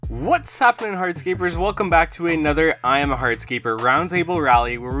What's happening, Hardscapers? Welcome back to another I Am a Hardscaper Roundtable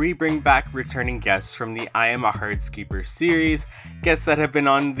Rally, where we bring back returning guests from the I Am a Hardscaper series, guests that have been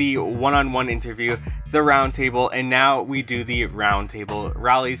on the one-on-one interview, the Roundtable, and now we do the Roundtable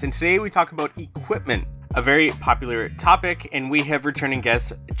Rallies. And today we talk about equipment, a very popular topic, and we have returning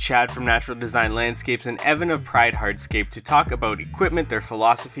guests Chad from Natural Design Landscapes and Evan of Pride Hardscape to talk about equipment, their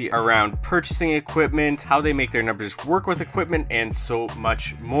philosophy around purchasing equipment, how they make their numbers work with equipment, and so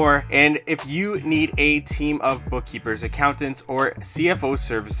much more. And if you need a team of bookkeepers, accountants, or CFO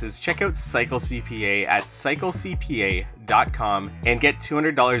services, check out Cycle CPA at cyclecpa.com and get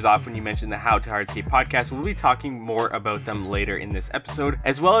 $200 off when you mention the How to Hardscape podcast. We'll be talking more about them later in this episode,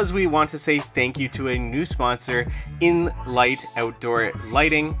 as well as we want to say thank you to a new sponsor, InLight Outdoor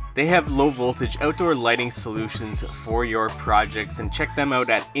Lighting. They have low voltage outdoor lighting solutions for your projects, and check them out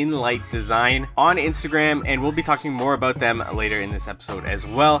at InLight Design on Instagram, and we'll be talking more about them later in this episode as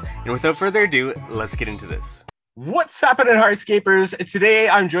well. And without further ado, let's get into this. What's happening, Hardscapers? Today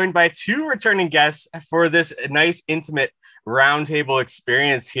I'm joined by two returning guests for this nice intimate roundtable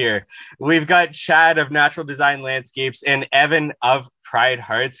experience here. We've got Chad of Natural Design Landscapes and Evan of Pride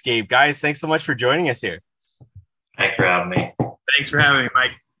Hardscape. Guys, thanks so much for joining us here. Thanks for having me. Thanks for having me,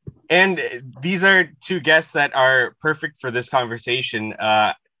 Mike. And these are two guests that are perfect for this conversation,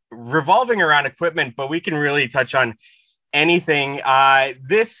 revolving around equipment, but we can really touch on anything.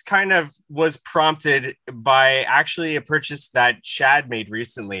 This kind of was prompted by actually a purchase that Chad made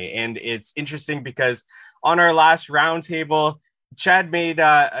recently. And it's interesting because on our last roundtable, Chad made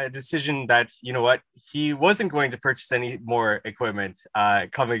a decision that, you know what, he wasn't going to purchase any more equipment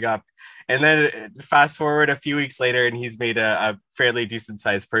coming up. And then fast forward a few weeks later, and he's made a fairly decent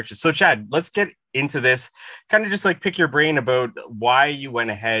sized purchase. So Chad, let's get into this. Kind of just like pick your brain about why you went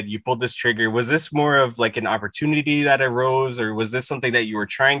ahead, you pulled this trigger. Was this more of like an opportunity that arose, or was this something that you were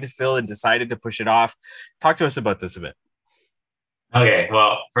trying to fill and decided to push it off? Talk to us about this a bit. Okay,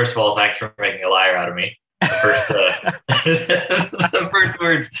 well, first of all, thanks for making a liar out of me. The first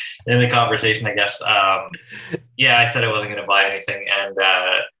words in the conversation, I guess. Yeah, I said I wasn't going to buy anything, and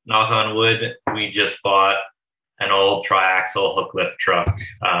knock on wood, we just bought an old triaxle hook lift truck,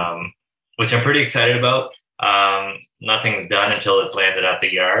 which I'm pretty excited about. Nothing's done until it's landed at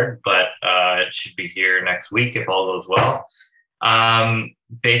the yard, but it should be here next week if all goes well.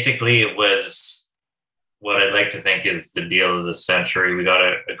 Basically, it was what I'd like to think is the deal of the century. We got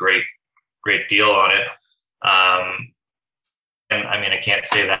a great deal on it. And I mean, I can't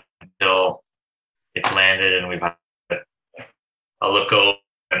say that until it's landed and we've had a look over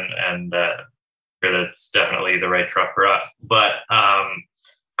and that's definitely the right truck for us. But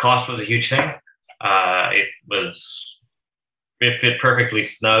cost was a huge thing. It fit perfectly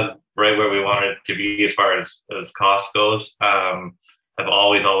snug right where we wanted it to be as far as cost goes. I've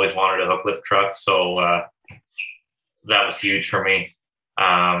always wanted a hook lift truck, so that was huge for me.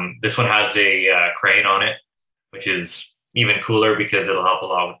 This one has a crane on it, which is even cooler because it'll help a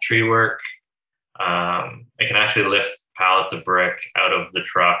lot with tree work. It can actually lift pallets of brick out of the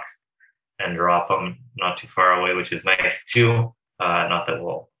truck and drop them not too far away, which is nice too. Not that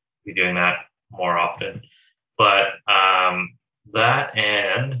we'll be doing that more often, but that,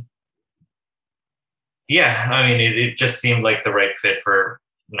 and yeah, I mean, it just seemed like the right fit for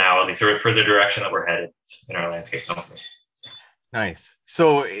now, at least for the direction that we're headed in our landscape company. Nice.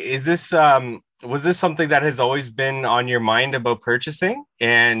 So is this was this something that has always been on your mind about purchasing,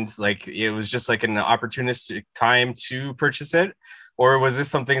 and like it was just like an opportunistic time to purchase it, or was this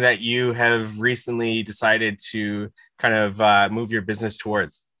something that you have recently decided to kind of move your business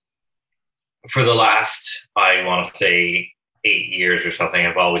towards? For the last, I want to say 8 years or something,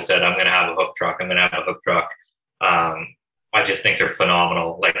 I've always said I'm going to have a hook truck. I just think they're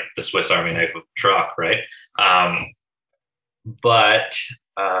phenomenal, like the Swiss Army knife of truck, right? But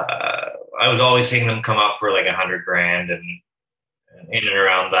I was always seeing them come up for like $100,000 and in and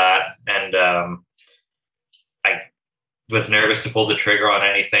around that. And I was nervous to pull the trigger on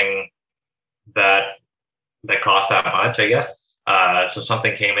anything that cost that much, I guess. So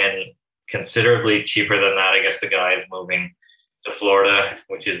something came in considerably cheaper than that. I guess the guy is moving to Florida,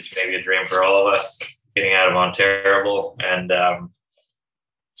 which is maybe a dream for all of us, getting out of Ontario. And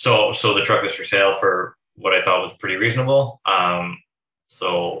so the truck was for sale for what I thought was pretty reasonable.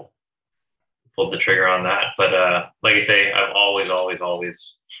 So pulled the trigger on that. But like I say, I've always,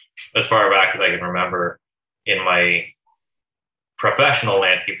 as far back as I can remember in my professional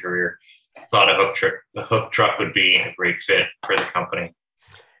landscape career, thought a hook truck would be a great fit for the company.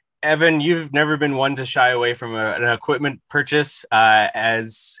 Evan, you've never been one to shy away from an equipment purchase,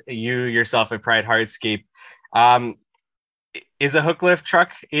 as you yourself at Pride Hardscape. is a hook lift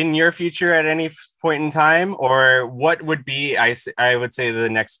truck in your future at any point in time, or what would be, I would say, the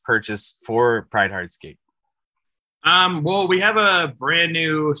next purchase for Pride Hardscape? Well, we have a brand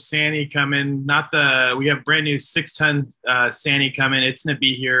new Sani coming. We have brand new 6-ton Sani coming. It's going to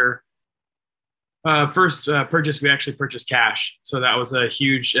be here. First purchase, we actually purchased cash. So that was a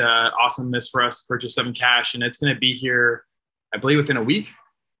huge awesomeness for us to purchase some cash. And it's going to be here, I believe, within a week.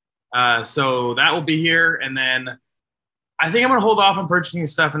 So that will be here. And then I think I'm going to hold off on purchasing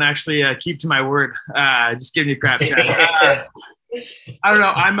stuff and actually keep to my word. Just giving you crap, Chad. I don't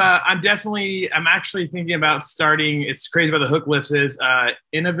know. I'm actually thinking about starting. It's crazy about the hook lifts is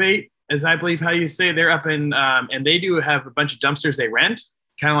Innovate, as I believe how you say. They're up in, and they do have a bunch of dumpsters they rent,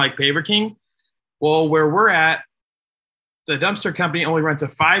 kind of like Paver King. Well, where we're at, the dumpster company only rents a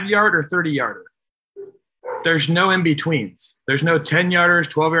 5-yard or 30-yarder. There's no in-betweens. There's no 10-yarders,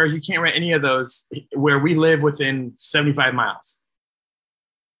 12-yarders. You can't rent any of those where we live within 75 miles.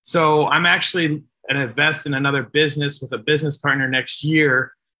 So I'm actually going to invest in another business with a business partner next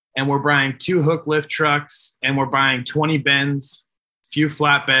year, and we're buying 2 hook lift trucks, and we're buying 20 bins, a few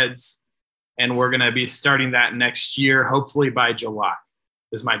flatbeds, and we're going to be starting that next year, hopefully by July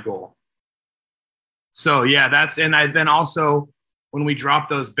is my goal. So yeah, then also when we drop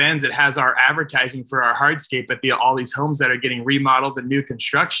those bins, it has our advertising for our hardscape at all these homes that are getting remodeled and new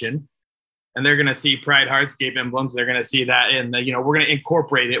construction, and they're going to see Pride Hardscape emblems. They're going to see that, and we're going to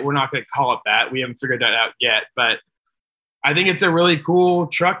incorporate it. We're not going to call it that. We haven't figured that out yet, but I think it's a really cool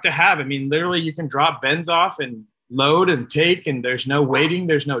truck to have. I mean, literally you can drop bins off and load and take, and there's no waiting,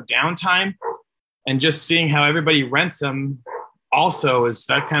 there's no downtime, and just seeing how everybody rents them also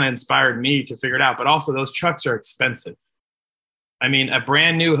that kind of inspired me to figure it out. But also those trucks are expensive. I mean, a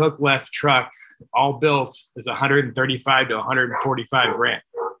brand new hook left truck, all built, is 135 to 145 grand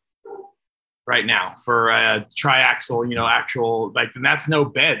right now for a triaxle, actual, and that's no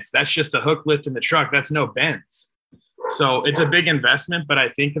beds. That's just the hook lift in the truck. That's no bends. So it's a big investment, but I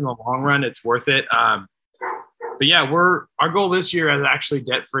think in the long run, it's worth it. But yeah, our goal this year is actually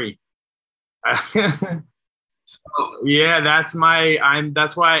debt free. So yeah, that's why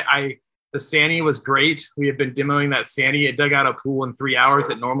the Sani was great. We have been demoing that Sani. It dug out a pool in 3 hours.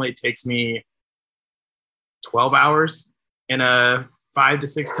 It normally takes me 12 hours in a 5 to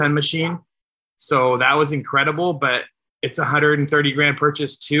 6 ton machine. So that was incredible, but it's 130 grand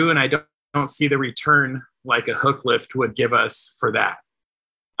purchase too. And I don't see the return like a hook lift would give us for that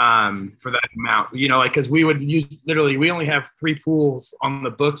amount, cause we would we only have 3 pools on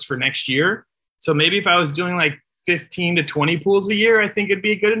the books for next year. So maybe if I was doing like 15 to 20 pools a year, I think it'd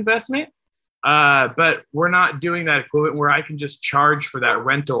be a good investment. But we're not doing that equivalent where I can just charge for that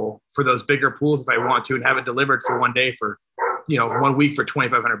rental for those bigger pools if I want to and have it delivered for one day for, 1 week for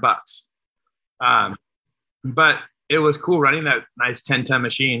 $2,500. But it was cool running that nice 10-ton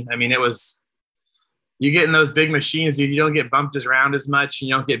machine. I mean, you get in those big machines, dude, you don't get bumped around as much and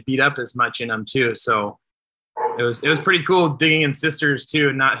you don't get beat up as much in them too. So it was pretty cool digging in sisters too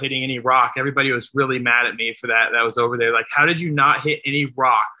and not hitting any rock. Everybody was really mad at me for that. That was over there. Like, how did you not hit any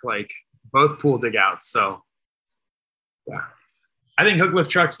rock? Like both pool dig outs. So yeah, I think hook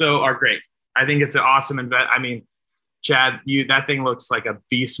lift trucks though are great. I think it's an awesome I mean, Chad, that thing looks like a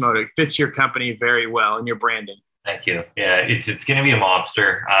beast mode. It fits your company very well and your branding. Thank you. Yeah, it's going to be a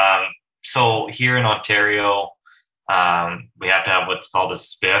monster. So here in Ontario, we have to have what's called a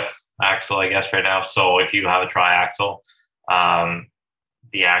spiff axle, I guess, right now. So if you have a triaxle,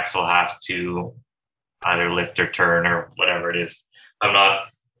 the axle has to either lift or turn or whatever it is. I'm not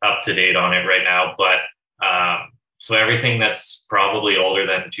up to date on it right now, but so everything that's probably older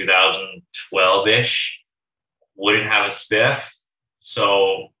than 2012-ish wouldn't have a spiff.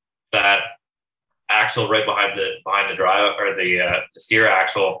 So that axle right behind the drive or the steer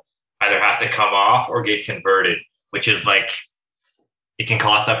axle either has to come off or get converted, which is like, it can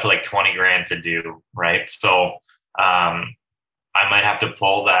cost up to like 20 grand to do, right? So I might have to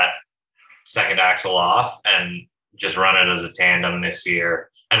pull that second axle off and just run it as a tandem this year.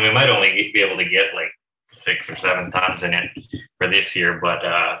 And we might only be able to get like 6 or 7 tons in it for this year, but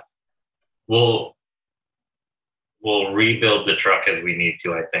we'll rebuild the truck as we need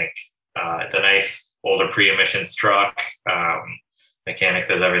to, I think. It's a nice older pre-emissions truck. Mechanic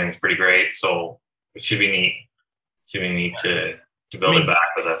says everything's pretty great, so it should be neat. Should be neat to build it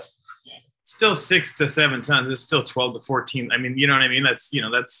back with us. Still 6 to 7 tons. It's still 12 to 14. I mean, you know what I mean? That's still,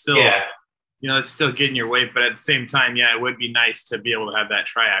 it's still getting your weight, but at the same time, yeah, it would be nice to be able to have that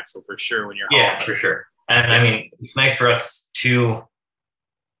triaxle for sure when you're home. Yeah, for sure. And I mean, it's nice for us to,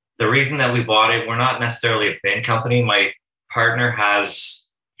 the reason that we bought it, we're not necessarily a bin company. My partner has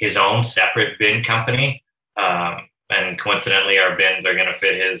his own separate bin company. and coincidentally, our bins are going to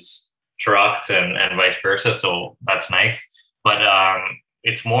fit his trucks and vice versa. So that's nice. But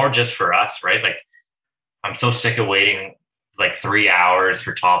it's more just for us, right? Like, I'm so sick of waiting like 3 hours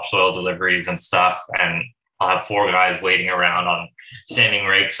for topsoil deliveries and stuff. And I'll have 4 guys waiting around on standing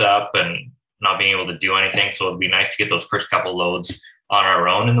rakes up and not being able to do anything. So it'd be nice to get those first couple loads on our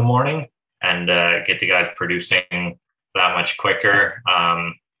own in the morning and get the guys producing that much quicker.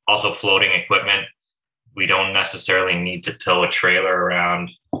 Also, floating equipment. We don't necessarily need to tow a trailer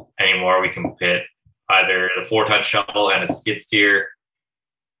around anymore. We can put either the 4-ton shovel and a skid steer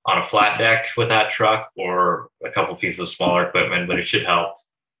on a flat deck with that truck, or a couple pieces of smaller equipment, but it should help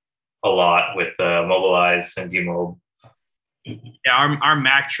a lot with mobilize and demob. Yeah, our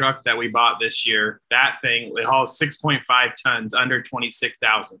Mack truck that we bought this year, that thing, it hauls 6.5 tons under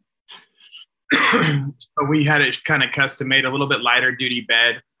 26,000. So we had it kind of custom made, a little bit lighter duty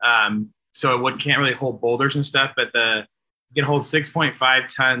bed. So it can't really hold boulders and stuff, but it can hold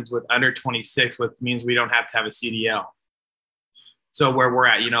 6.5 tons with under 26, which means we don't have to have a CDL. So where we're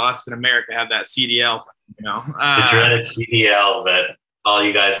at, us in America have that CDL, the dreaded CDL that all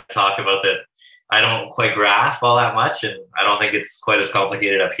you guys talk about that I don't quite grasp all that much. And I don't think it's quite as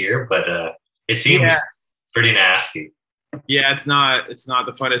complicated up here, but it seems pretty nasty. Yeah, it's not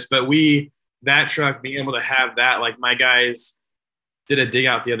the funnest, but that truck, being able to have that, like my guys did a dig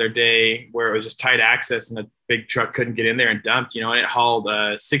out the other day where it was just tight access and the big truck couldn't get in there and dumped, and it hauled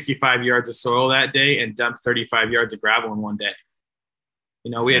 65 yards of soil that day and dumped 35 yards of gravel in one day.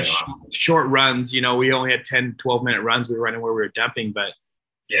 We had short runs, we only had 10, 12-minute runs we were running where we were dumping, but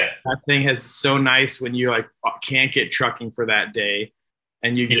that thing is so nice when you can't get trucking for that day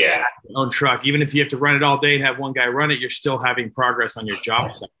and you just have your own truck. Even if you have to run it all day and have one guy run it, you're still having progress on your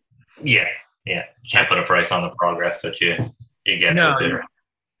job site. Yeah. You can't put a price on the progress that you get.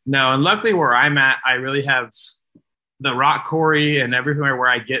 No, and luckily where I'm at, I really have the rock quarry and everywhere where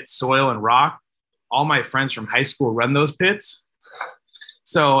I get soil and rock. All my friends from high school run those pits.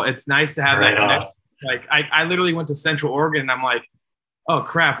 So it's nice to have that connection. Like I literally went to Central Oregon and I'm like, oh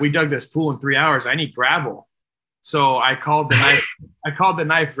crap, we dug this pool in 3 hours. I need gravel. So I called the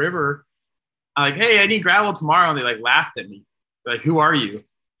Knife River. I'm like, hey, I need gravel tomorrow. And they laughed at me. They're like, who are you?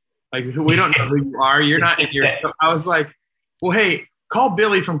 Like, we don't know who you are. You're not in here. So I was like, well, hey, call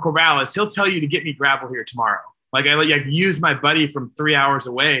Billy from Corvallis. He'll tell you to get me gravel here tomorrow. I use my buddy from 3 hours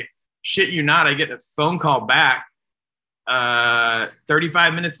away. Shit you not, I get a phone call back.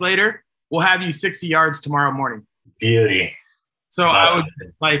 35 minutes later, we'll have you 60 yards tomorrow morning. Beauty. So I would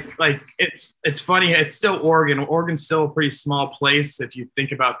it's funny. It's still Oregon. Oregon's still a pretty small place if you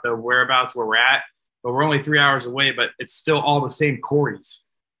think about the whereabouts where we're at, but we're only 3 hours away, but it's still all the same quarries.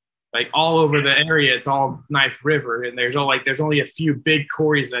 All over the area, it's all Knife River, and there's only a few big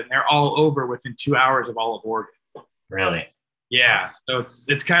quarries and they're all over within 2 hours of all of Oregon. Really? Yeah. So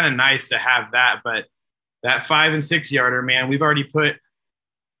it's kind of nice to have that, but that 5 and 6 yarder, man, we've already put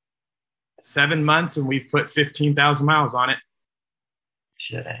 7 months and we've put 15,000 miles on it.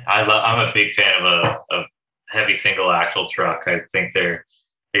 Shit. I'm a big fan of a heavy single axle truck. I think they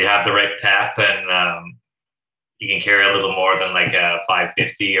have the right pep and you can carry a little more than a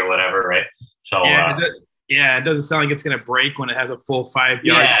 550 or whatever, right? So it doesn't sound like it's going to break when it has a full 5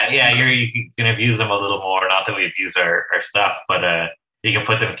 yard. You can abuse them a little more. Not that we abuse our stuff, but you can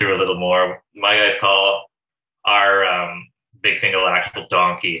put them through a little more. My guys call our big single axle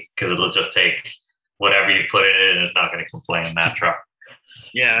donkey because it'll just take whatever you put in it and it's not going to complain, that truck.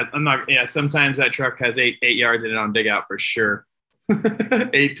 Yeah, sometimes that truck has 8 yards in it on dig out for sure.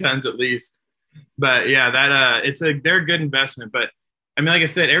 8 tons at least. But they're a good investment. But I mean, like I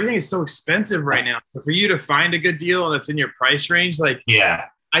said, everything is so expensive right now. So for you to find a good deal that's in your price range,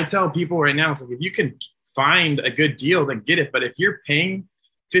 I tell people right now, it's if you can find a good deal, then get it. But if you're paying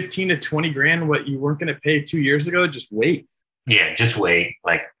 15 to 20 grand what you weren't going to pay 2 years ago, just wait. Yeah, just wait.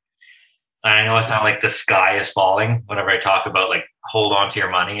 I know it's not like the sky is falling whenever I talk about hold on to your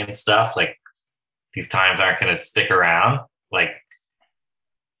money and stuff. These times aren't going to stick around.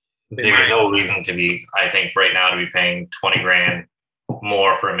 There's no reason to be, I think right now, to be paying 20 grand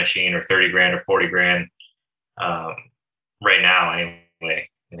more for a machine or 30 grand or 40 grand right now anyway.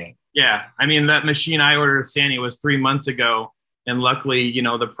 Yeah. I mean, that machine I ordered with Sandy was 3 months ago. And luckily,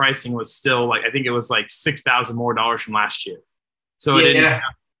 the pricing was still I think it was $6,000 more from last year. So it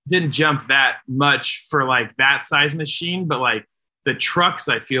didn't jump that much for that size machine, but the trucks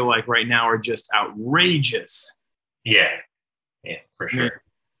I feel right now are just outrageous. Yeah, for sure.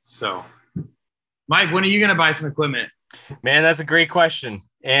 So, Mike, when are you going to buy some equipment? Man, that's a great question.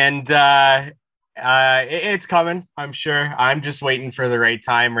 And it's coming, I'm sure. I'm just waiting for the right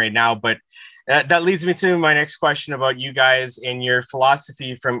time right now. But that leads me to my next question about you guys and your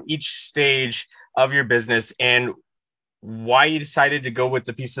philosophy from each stage of your business and why you decided to go with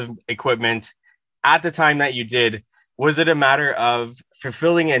the piece of equipment at the time that you did. Was it a matter of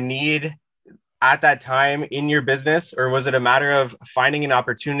fulfilling a need at that time in your business, or was it a matter of finding an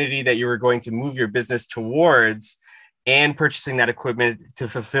opportunity that you were going to move your business towards and purchasing that equipment to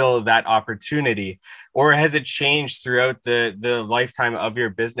fulfill that opportunity? Or has it changed throughout the lifetime of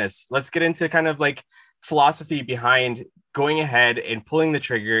your business? Let's get into kind of like philosophy behind going ahead and pulling the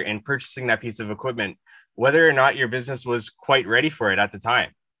trigger and purchasing that piece of equipment, whether or not your business was quite ready for it at the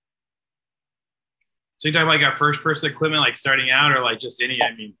time. So you're talking about like our first person equipment, like starting out, or like just any,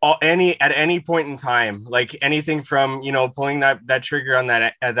 I mean, at any point in time, like anything from, you know, pulling that trigger on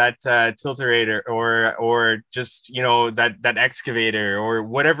that tilterator or just, you know, that excavator or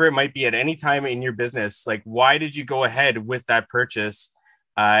whatever it might be at any time in your business. Like, why did you go ahead with that purchase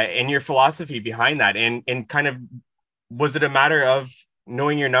and your philosophy behind that? And kind of, was it a matter of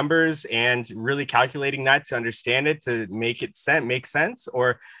knowing your numbers and really calculating that to understand it, to make it make sense?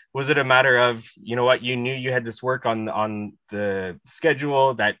 Or was it a matter of, you know what, you knew you had this work on the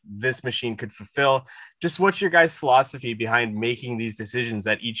schedule that this machine could fulfill? Just what's your guys' philosophy behind making these decisions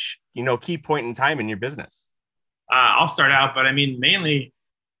at each, you know, key point in time in your business? I'll start out, but I mean, mainly,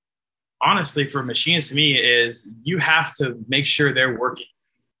 honestly, for machines to me is you have to make sure they're working.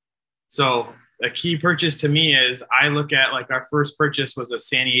 So a key purchase to me is I look at, like, our first purchase was a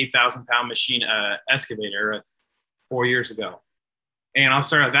Sany 8,000 pound machine excavator 4 years ago. And I'll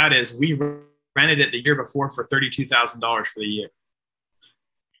start with that is we rented it the year before for $32,000 for the year.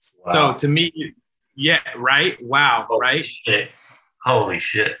 Wow. So to me, yeah, right? Wow, holy right? Shit. Holy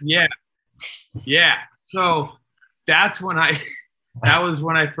shit. Yeah. Yeah. So that's when that was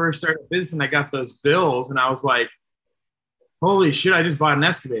when I first started business and I got those bills and I was like, holy shit, I just bought an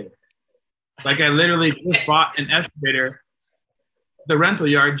excavator. Like I literally just bought an excavator. The rental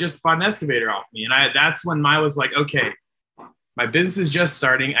yard just bought an excavator off me. And that's when I was like, okay, my business is just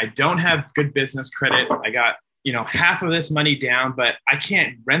starting. I don't have good business credit. I got, you know, half of this money down, but I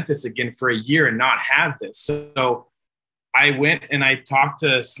can't rent this again for a year and not have this. So I went and I talked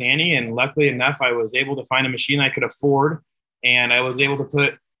to Sany, and luckily enough, I was able to find a machine I could afford, and I was able to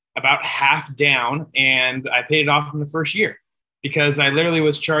put about half down, and I paid it off in the first year because I literally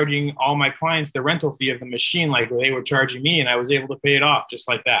was charging all my clients the rental fee of the machine like they were charging me, and I was able to pay it off just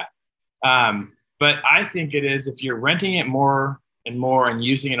like that. But I think it is, if you're renting it more and more and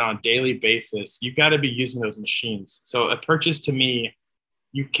using it on a daily basis, you've got to be using those machines. So a purchase to me,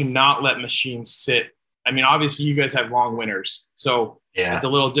 you cannot let machines sit. I mean, obviously you guys have long winters, so yeah, it's a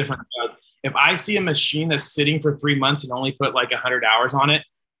little different. But if I see a machine that's sitting for 3 months and only put like 100 hours on it,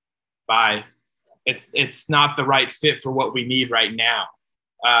 bye. It's not the right fit for what we need right now.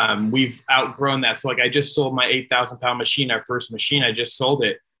 We've outgrown that. So like I just sold my 8,000 pound machine, our first machine. I just sold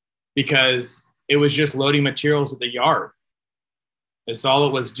it because it was just loading materials at the yard. That's all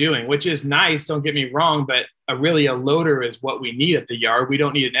it was doing, which is nice. Don't get me wrong, but a loader is what we need at the yard. We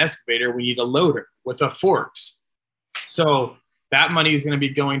don't need an excavator. We need a loader with the forks. So that money is going to be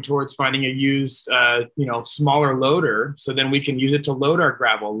going towards finding a used, smaller loader. So then we can use it to load our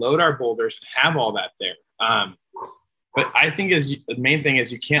gravel, load our boulders, and have all that there. But I think the main thing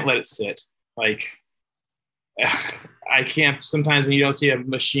is you can't let it sit. Like, I can't, sometimes when you don't see a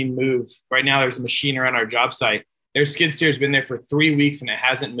machine move, right now there's a machine around our job site. Their skid steer's been there for 3 weeks and it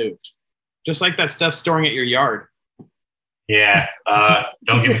hasn't moved. Just like that stuff storing at your yard. Yeah,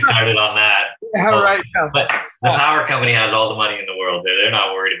 don't get me started on that. Yeah, right. But the power company has all the money in the world. They're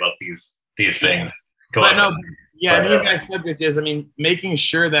not worried about these things. The next subject is, I mean, making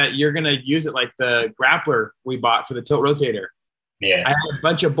sure that you're going to use it, like the grappler we bought for the tilt rotator. Yeah. I had a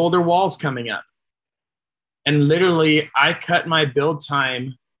bunch of boulder walls coming up. And literally, I cut my build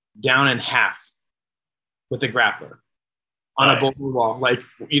time down in half with the grappler on a boulder wall, like,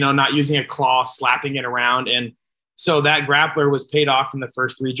 not using a claw, slapping it around. And so that grappler was paid off in the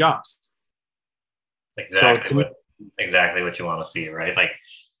first 3 jobs. Exactly what you want to see, right? Like,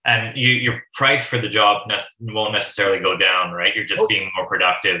 and your price for the job won't necessarily go down, right? You're just being more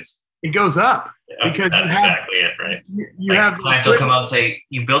productive. It goes up because that's exactly it, right? You have clients will come out and say,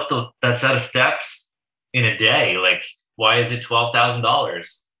 "You built that set of steps in a day. Like, why is it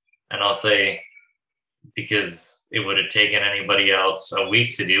 $12,000?" And I'll say, because it would have taken anybody else a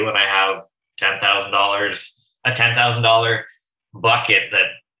week to do, and I have a $10,000 bucket that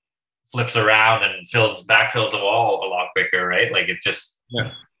flips around and backfills the wall a lot quicker, right? Like, it's just,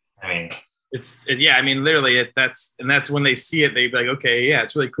 I mean, literally, that's when they see it, they'd be like, okay, yeah,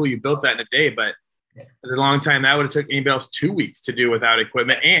 it's really cool you built that in a day, but for a long time that would have took anybody else 2 weeks to do without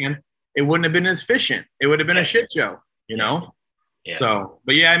equipment. And it wouldn't have been as efficient. It would have been a shit show, you know? Yeah. So,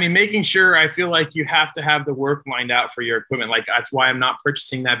 but yeah, I mean, making sure, I feel like you have to have the work lined out for your equipment. Like that's why I'm not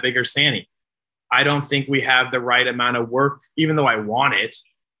purchasing that bigger Sani. I don't think we have the right amount of work, even though I want it,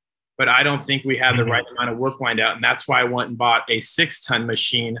 but I don't think we have the right amount of work lined out. And that's why I went and bought a 6-ton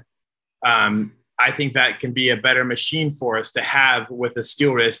machine. I think that can be a better machine for us to have with a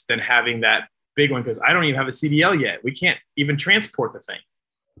steel wrist than having that big one, because I don't even have a CDL yet. We can't even transport the thing.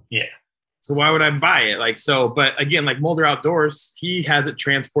 Yeah. So why would I buy it? Like, so, but again, like Mulder Outdoors, he has it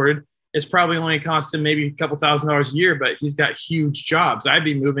transported. It's probably only cost him maybe a couple $1,000s a year, but he's got huge jobs. I'd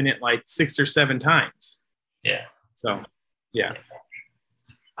be moving it like 6 or 7 times. Yeah. So, yeah.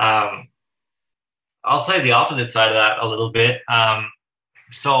 I'll play the opposite side of that a little bit.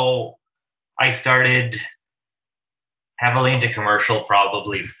 So I started heavily into commercial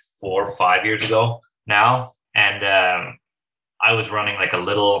probably 4 or 5 years ago now. And I was running like a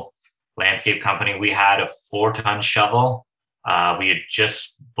little landscape company. We had a 4-ton shovel. We had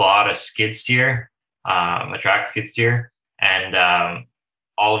just bought a skid steer, a track skid steer. And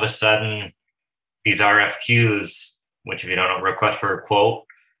all of a sudden, these RFQs, which if you don't know, request for a quote,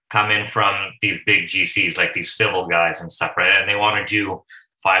 come in from these big GCs, like these civil guys and stuff, right? And they want to do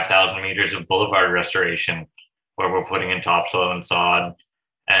 5,000 meters of boulevard restoration where we're putting in topsoil and sod.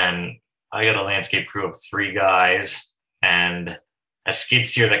 And I got a landscape crew of 3 guys and a skid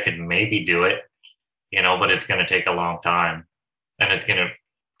steer that could maybe do it, you know, but it's going to take a long time and it's going to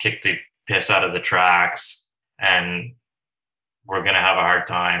kick the piss out of the tracks and we're going to have a hard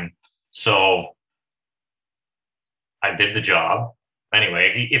time. So I bid the job.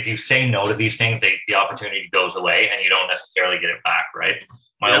 Anyway, if you say no to these things, the opportunity goes away and you don't necessarily get it back, right?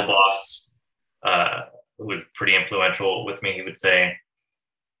 My old boss was pretty influential with me. He would say,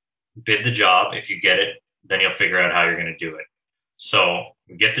 bid the job. If you get it, then you'll figure out how you're going to do it. So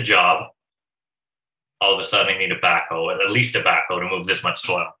we get the job. All of a sudden, I need a backhoe, at least a backhoe to move this much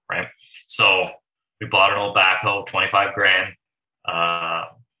soil, right? So we bought an old backhoe, 25 grand.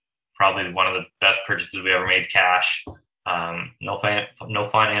 Probably one of the best purchases we ever made cash. No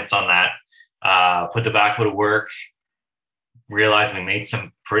finance on that. Put the backhoe to work. Realized we made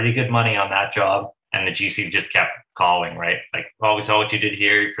some pretty good money on that job, and the GC just kept calling, right? Like, oh, we saw what you did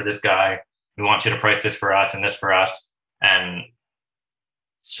here for this guy. We want you to price this for us and this for us. And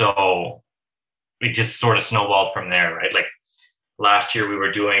so we just sort of snowballed from there, right? Like last year we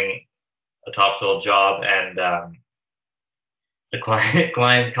were doing a topsoil job and the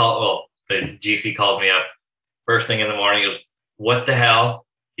client called, well, the GC called me up first thing in the morning. He goes, what the hell?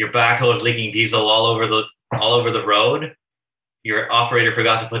 Your backhoe is leaking diesel all over the road. Your operator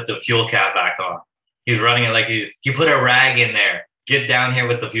forgot to put the fuel cap back on. He's running it like you put a rag in there. Get down here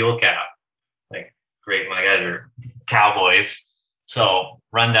with the fuel cap. Like, great, my guys are cowboys. So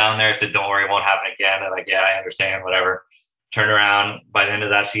run down there, said, don't worry, it won't happen again. They're like, yeah, I understand, whatever. Turned around. By the end of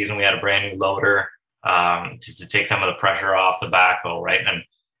that season, we had a brand new loader just to take some of the pressure off the backhoe, right?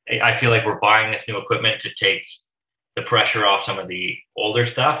 And I feel like we're buying this new equipment to take the pressure off some of the older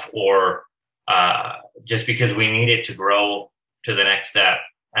stuff, or just because we need it to grow to the next step.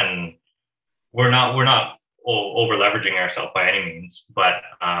 And we're not over leveraging ourselves by any means, but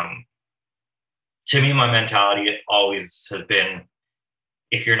to me, my mentality always has been,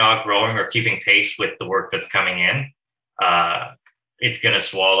 if you're not growing or keeping pace with the work that's coming in, it's going to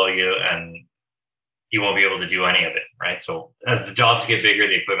swallow you and you won't be able to do any of it, right? So as the jobs get bigger,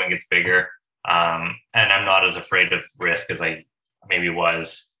 the equipment gets bigger, and I'm not as afraid of risk as I maybe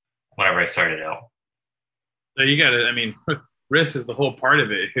was whenever I started out. So you got to, I mean, risk is the whole part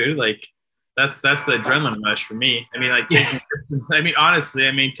of it, dude. Like that's the adrenaline rush for me. I mean, like taking risks, I mean, honestly,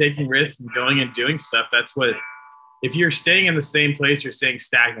 I mean, taking risks and going and doing stuff. That's what, if you're staying in the same place, you're staying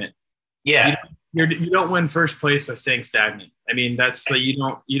stagnant. Yeah. You don't win first place by staying stagnant. I mean, that's like,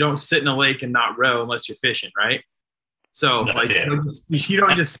 you don't sit in a lake and not row unless you're fishing, right? So that's like, it. you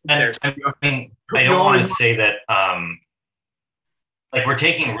don't just sit there. I mean, I don't want to say that, like we're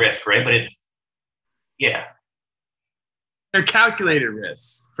taking risk, right? But it's, yeah. They're calculated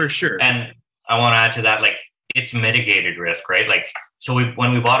risks for sure. And I want to add to that, like it's mitigated risk, right? Like, so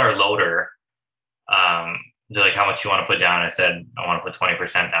when we bought our loader, they're like, how much you want to put down? I said, I want to put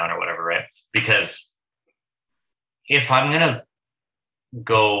 20% down or whatever, right? Because if I'm going to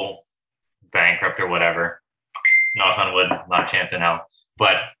go bankrupt or whatever, knock on wood, not a chance in hell,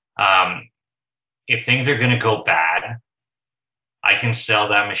 but if things are going to go bad, I can sell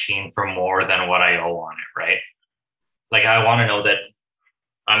that machine for more than what I owe on it, right? Like, I want to know that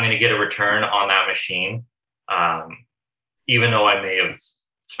I'm going to get a return on that machine. Even though I may have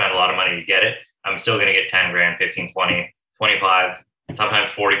spent a lot of money to get it, I'm still going to get 10 grand, 15, 20, 25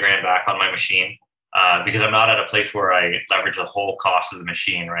 sometimes 40 grand back on my machine, because I'm not at a place where I leverage the whole cost of the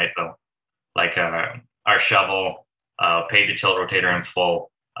machine, right? So like our shovel, paid the tilt rotator in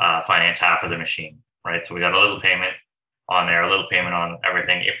full, finance half of the machine, right? So we got a little payment on there, a little payment on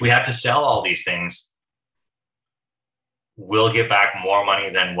everything. If we have to sell all these things, we'll get back more money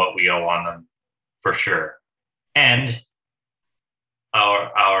than what we owe on them for sure. And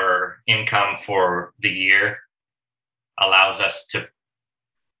our income for the year allows us to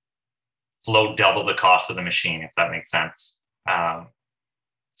flow double the cost of the machine, if that makes sense.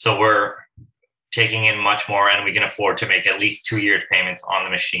 So we're taking in much more, and we can afford to make at least 2 years payments on the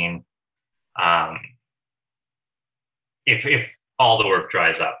machine, if all the work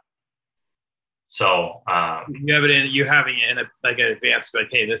dries up. So you're having it in like an advance, like,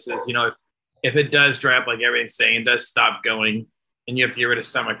 hey, this is, if it does dry up, like everything's saying, it does stop going, and you have to get rid of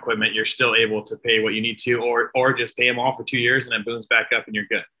some equipment, you're still able to pay what you need to, or just pay them all for 2 years and it booms back up and you're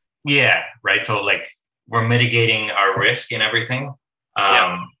good. Yeah, right. So like we're mitigating our risk and everything.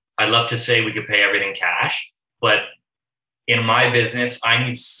 I'd love to say we could pay everything cash, but in my business, I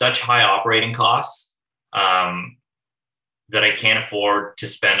need such high operating costs that I can't afford to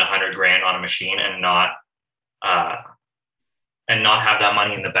spend 100 grand on a machine and not have that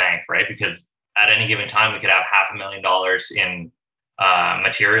money in the bank, right? Because at any given time, we could have $500,000 in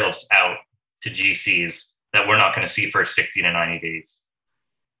materials out to GCs that we're not going to see for 60 to 90 days.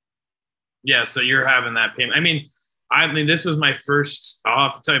 Yeah, so you're having that payment. I mean, this was my first, I'll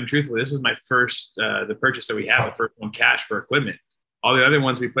have to tell you truthfully, this was my first, the purchase that we have, the first one cash for equipment. All the other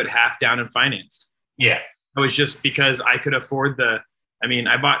ones we put half down and financed. Yeah. It was just because I could afford I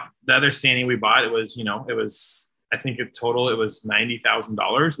bought the other Sany we bought. It was, I think in total it was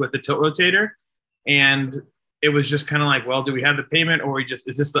 $90,000 with the tilt rotator. And it was just kind of like, well, do we have the payment, or is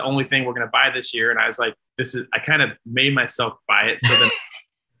this the only thing we're going to buy this year? And I was like, I kind of made myself buy it. So then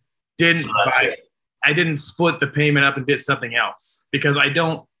didn't buy it. I didn't split the payment up and did something else because I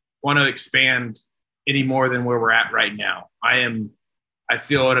don't want to expand any more than where we're at right now. I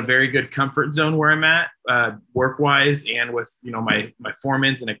feel in a very good comfort zone where I'm at, work-wise, and with my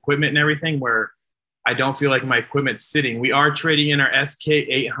foremans and equipment and everything, where I don't feel like my equipment's sitting. We are trading in our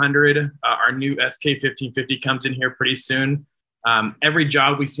SK800. Our new SK1550 comes in here pretty soon. Every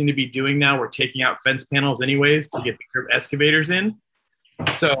job we seem to be doing now, we're taking out fence panels anyways to get bigger excavators in.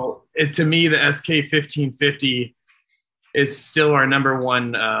 So to me, the SK1550 is still our number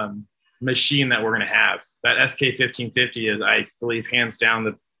one machine that we're going to have. That SK1550 is, I believe, hands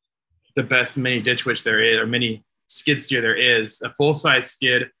down the best mini ditch witch there is, or mini skid steer there is. A full-size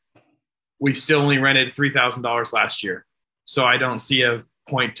skid, we still only rented $3,000 last year. So I don't see a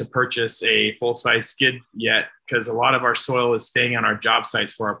point to purchase a full-size skid yet, because a lot of our soil is staying on our job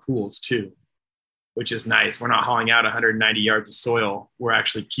sites for our pools too, which is nice. We're not hauling out 190 yards of soil. We're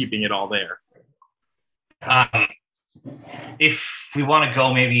actually keeping it all there. If we want to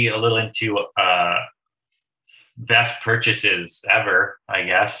go maybe a little into best purchases ever, I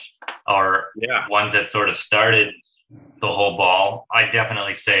guess, or ones that sort of started the whole ball, I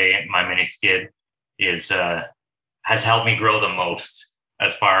definitely say my mini skid has helped me grow the most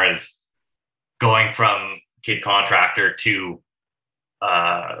as far as going from kid contractor to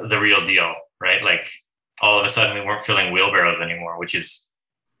the real deal, right? Like all of a sudden we weren't filling wheelbarrows anymore, which is,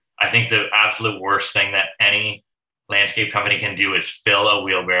 I think, the absolute worst thing that any landscape company can do is fill a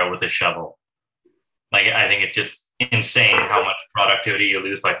wheelbarrow with a shovel. Like, I think it's just insane how much productivity you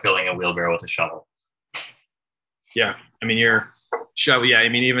lose by filling a wheelbarrow with a shovel. Yeah. I mean,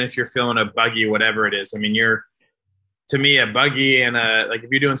 even if you're filling a buggy, whatever it is, I mean, to me, a buggy and if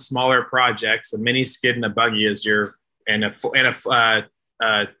you're doing smaller projects, a mini skid and a buggy is a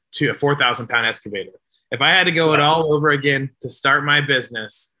 4,000 pound excavator. If I had to go it all over again to start my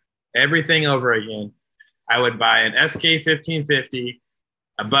business, everything over again, I would buy an SK1550,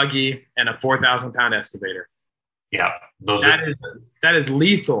 a buggy, and a 4,000 pound excavator. Yeah. That is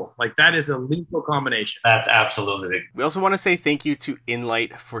lethal. Like, that is a lethal combination. That's absolutely. We also want to say thank you to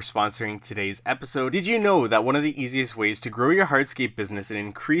Inlight for sponsoring today's episode. Did you know that one of the easiest ways to grow your hardscape business and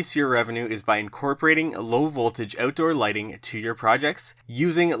increase your revenue is by incorporating low voltage outdoor lighting to your projects?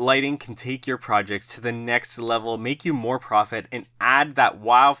 Using lighting can take your projects to the next level, make you more profit, and add that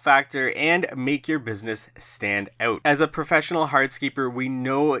wow factor and make your business stand out. As a professional hardscaper, we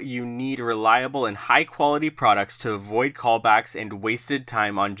know you need reliable and high quality products to avoid callbacks and wasted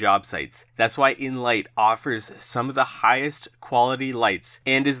time on job sites. That's why Inlight offers some of the highest quality lights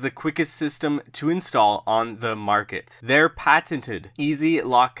and is the quickest system to install on the market. Their patented Easy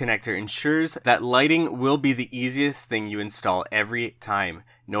Lock connector ensures that lighting will be the easiest thing you install every time.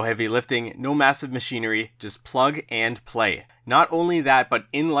 No heavy lifting, no massive machinery, just plug and play. Not only that, but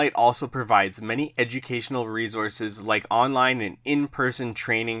Inlight also provides many educational resources like online and in-person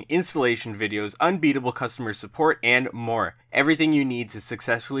training, installation videos, unbeatable customer support, and more. Everything you need to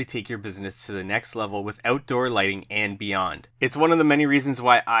successfully take your business to the next level with outdoor lighting and beyond. It's one of the many reasons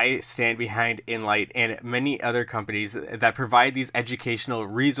why I stand behind Inlight and many other companies that provide these educational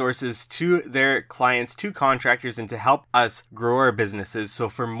resources to their clients, to contractors, and to help us grow our businesses. So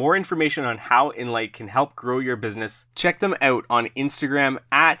for more information on how Inlight can help grow your business, check them out on Instagram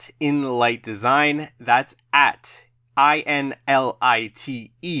at Inlight Design. That's at INLITE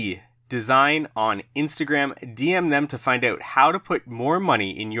Design on Instagram. DM them to find out how to put more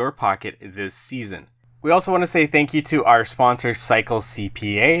money in your pocket this season. We also want to say thank you to our sponsor, Cycle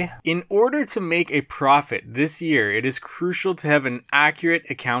CPA. In order to make a profit this year, it is crucial to have an accurate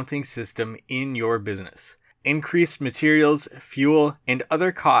accounting system in your business. Increased materials, fuel, and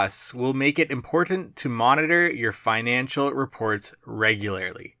other costs will make it important to monitor your financial reports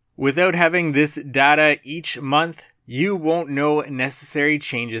regularly. Without having this data each month, you won't know necessary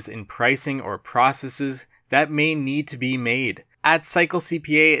changes in pricing or processes that may need to be made. At Cycle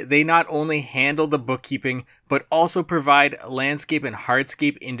CPA, they not only handle the bookkeeping, but also provide landscape and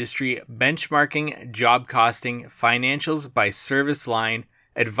hardscape industry benchmarking, job costing, financials by service line,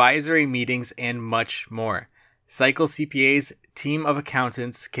 advisory meetings, and much more. Cycle CPA's team of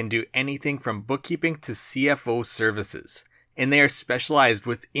accountants can do anything from bookkeeping to CFO services, and they are specialized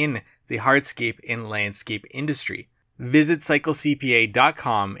within the hardscape and landscape industry. Visit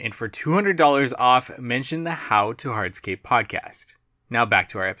cyclecpa.com and for $200 off, mention the How to Hardscape podcast. Now back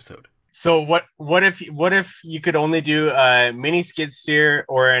to our episode. So what if you could only do a mini skid steer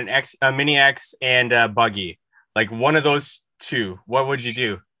or a mini X and a buggy? Like one of those two, what would you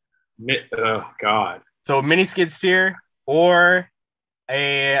do? Oh God. So mini skid steer or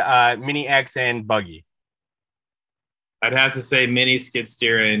a mini X and buggy? I'd have to say mini skid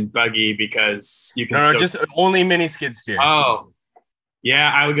steer and buggy because you can. No, just only mini skid steer. Oh,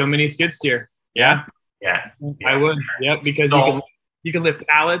 yeah, I would go mini skid steer. Yeah, I would. Yep, because you can lift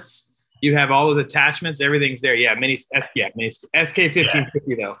pallets. You have all those attachments. Everything's there. Yeah, mini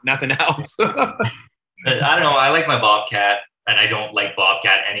SK1550 though. Nothing else. I don't know. I like my Bobcat, and I don't like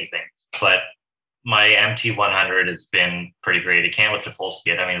Bobcat anything, but my MT100 has been pretty great. It can't lift a full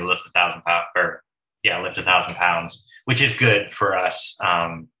skid. I mean, it lifts 1,000 pounds, lift 1,000 pounds, which is good for us.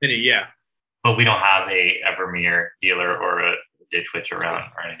 Yeah. But we don't have a Vermeer dealer or a Ditch Witch around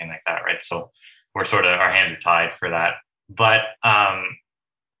or anything like that, right? So we're sort of, our hands are tied for that. But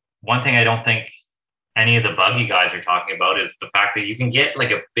one thing I don't think any of the buggy guys are talking about is the fact that you can get like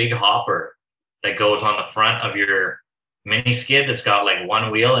a big hopper that goes on the front of your mini skid that's got like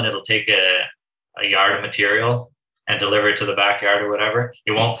one wheel, and it'll take a yard of material and deliver it to the backyard or whatever.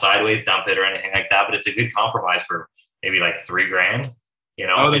 It won't sideways dump it or anything like that, but it's a good compromise for maybe like $3,000. You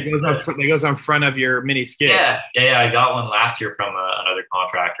know, that goes on front of your mini skid. Yeah. I got one last year from another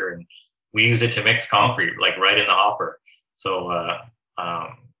contractor, and we use it to mix concrete, like right in the hopper. So I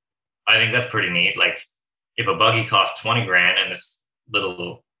think that's pretty neat. Like if a buggy costs $20,000 and this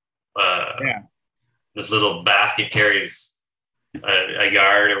little basket carries a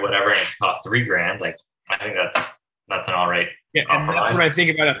yard or whatever, and it costs $3,000, like I think that's an all right. Yeah, and that's what I think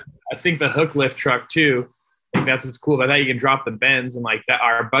about it. I think the hook lift truck too. I think that's what's cool about that. You can drop the bends, and like that,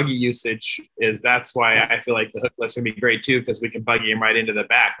 our buggy usage that's why I feel like the hook lifts would be great too, because we can buggy them right into the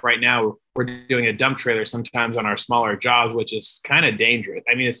back. Right now, we're doing a dump trailer sometimes on our smaller jobs, which is kind of dangerous.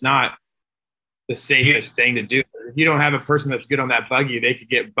 I mean, it's not the safest thing to do. If you don't have a person that's good on that buggy, they could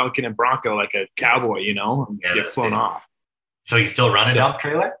get bunking and bronco like a cowboy, and get flown off. So you still run a dump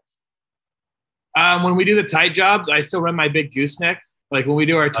trailer? When we do the tight jobs, I still run my big gooseneck. Like when we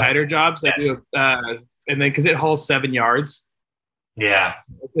do our tighter jobs, I do, and then because it hauls 7 yards. Yeah,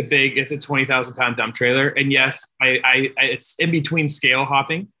 it's a 20,000 pound dump trailer, and yes, I it's in between scale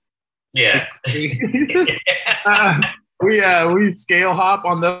hopping. Yeah, we scale hop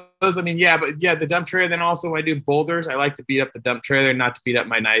on those. I mean, the dump trailer. Then also when I do boulders, I like to beat up the dump trailer, not to beat up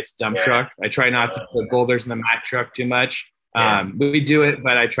my nice dump truck. I try not to put boulders in the Mack truck too much. We do it,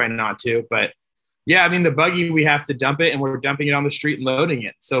 but I try not to. But yeah, I mean, the buggy, we have to dump it, and we're dumping it on the street and loading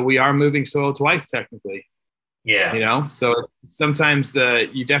it. So we are moving soil twice technically. Yeah. So sometimes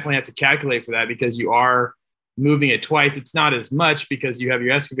you definitely have to calculate for that because you are moving it twice. It's not as much because you have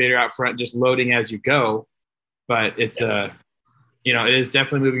your excavator out front just loading as you go, but it's it is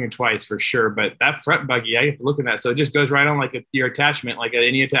definitely moving it twice for sure. But that front buggy, I have to look at that. So it just goes right on like your attachment, like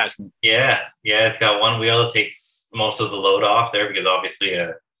any attachment. Yeah. It's got one wheel that takes most of the load off there because obviously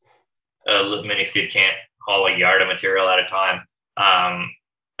a mini skid can't haul a yard of material at a time.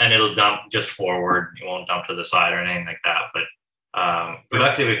 and it'll dump just forward. It won't dump to the side or anything like that. But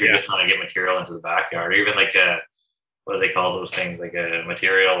productive if you're just trying to get material into the backyard, or even like what do they call those things? Like a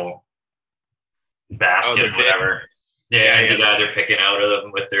material basket or whatever. And the guy they're picking out of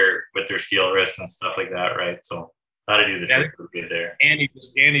them with their steel wrists and stuff like that, right? So how to do the trick would be there. Andy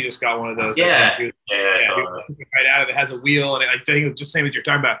just got one of those. Yeah. He right out of it, has a wheel, and I think it's just the same as you're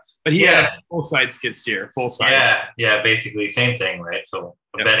talking about. But he had a full side skid steer, full size. Yeah, basically same thing, right? So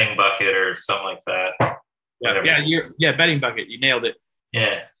a bedding bucket or something like that. Bedding bucket. You nailed it.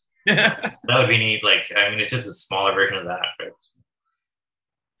 Yeah. That would be neat. Like, I mean, it's just a smaller version of that, right?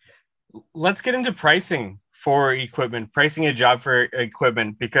 Let's get into pricing for equipment, pricing a job for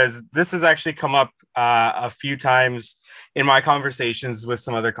equipment, because this has actually come up a few times in my conversations with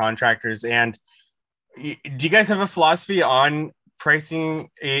some other contractors. And do you guys have a philosophy on pricing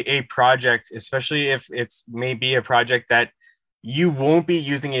a project, especially if it's maybe a project that you won't be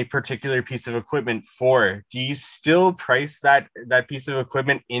using a particular piece of equipment for? Do you still price that piece of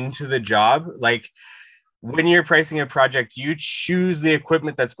equipment into the job? Like, when you're pricing a project, you choose the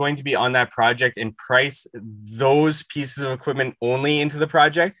equipment that's going to be on that project and price those pieces of equipment only into the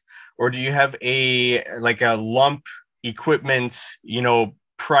project? Or do you have a lump equipment,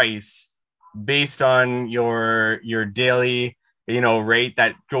 price based on your daily, rate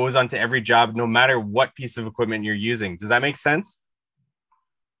that goes onto every job, no matter what piece of equipment you're using? Does that make sense?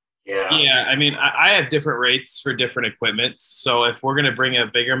 Yeah. I mean, I have different rates for different equipment. So if we're going to bring a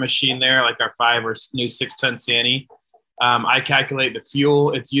bigger machine there, like our 5 or new 6-ton Sani, I calculate the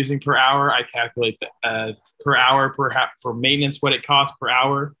fuel it's using per hour. I calculate the per hour for maintenance, what it costs per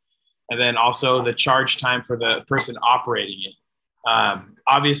hour, and then also the charge time for the person operating it.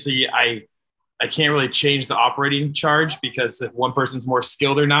 Obviously, I can't really change the operating charge, because if one person's more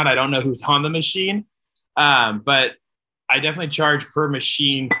skilled or not, I don't know who's on the machine. But I definitely charge per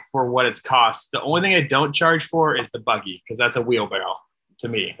machine for what it's cost. The only thing I don't charge for is the buggy, because that's a wheelbarrow to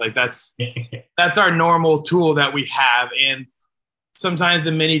me. Like that's our normal tool that we have. And sometimes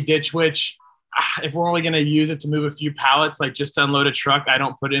the mini ditch witch, if we're only going to use it to move a few pallets, like just to unload a truck, I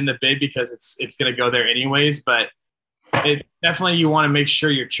don't put it in the bid because it's going to go there anyways. But it definitely, you want to make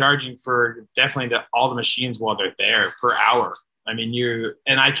sure you're charging for definitely all the machines while they're there per hour. I mean,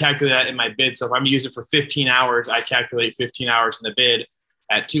 I calculate that in my bid. So if I'm using it for 15 hours, I calculate 15 hours in the bid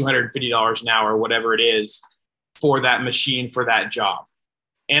at $250 an hour, whatever it is, for that machine, for that job.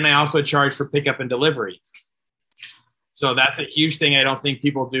 And I also charge for pickup and delivery. So that's a huge thing I don't think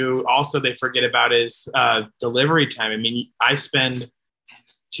people do. Also, they forget about is delivery time. I mean, I spend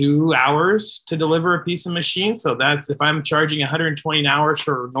 2 hours to deliver a piece of machine. So that's, if I'm charging 120 hours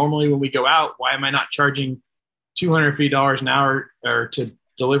for normally when we go out, why am I not charging $250 an hour or to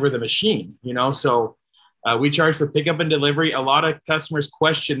deliver the machine? So we charge for pickup and delivery. A lot of customers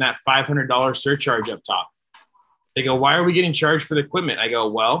question that $500 surcharge up top. They go, why are we getting charged for the equipment? I go,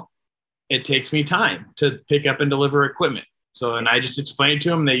 well, it takes me time to pick up and deliver equipment. So, and I just explain it to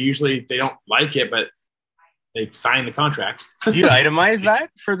them. They don't like it, but they sign the contract. Do you itemize that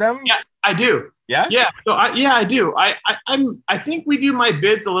for them? Yeah, I do. Yeah. So I do. I think we do my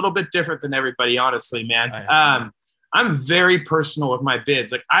bids a little bit different than everybody, honestly, man. I'm very personal with my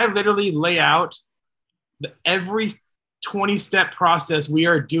bids. Like, I literally lay out every 20-step process we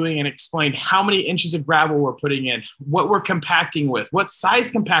are doing and explain how many inches of gravel we're putting in, what we're compacting with, what size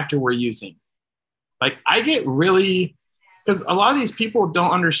compactor we're using. Like, I get really, because a lot of these people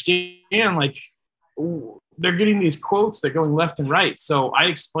don't understand, like, they're getting these quotes, they're going left and right. So I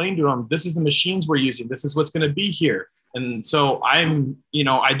explained to them, this is the machines we're using. This is what's going to be here. And so I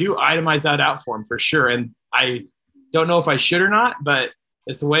do itemize that out for them for sure. And I don't know if I should or not, but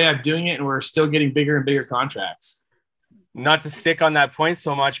it's the way I'm doing it. And we're still getting bigger and bigger contracts. Not to stick on that point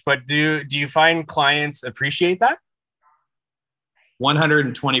so much, but do you find clients appreciate that?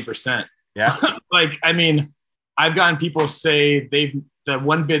 120%. Yeah. Like, I mean, I've gotten people say the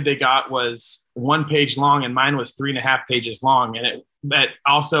one bid they got was 1 page long and mine was 3.5 pages long. And it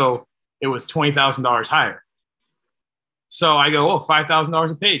was $20,000 higher. So I go,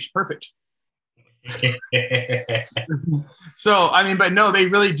 $5,000 a page. Perfect. So, I mean, but no, they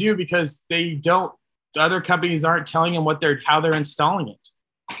really do, because the other companies aren't telling them how they're installing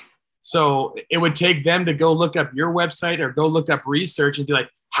it. So it would take them to go look up your website or go look up research and be like,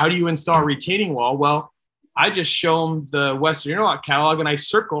 how do you install a retaining wall? Well, I just show them the Western Interlock catalog and I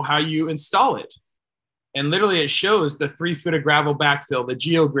circle how you install it. And literally it shows the 3 foot of gravel backfill, the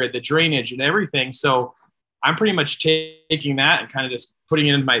geogrid, the drainage and everything. So I'm pretty much taking that and kind of just putting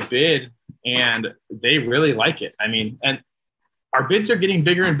it in my bid, and they really like it. I mean, and our bids are getting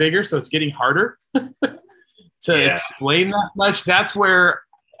bigger and bigger, so it's getting harder to explain that much. That's where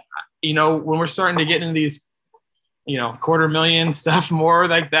when we're starting to get into these, $250,000 stuff, more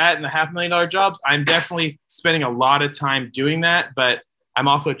like that, and the $500,000 jobs, I'm definitely spending a lot of time doing that, but I'm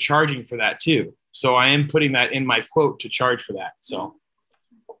also charging for that too. So I am putting that in my quote to charge for that. So.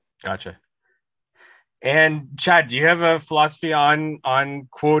 Gotcha. And Chad, do you have a philosophy on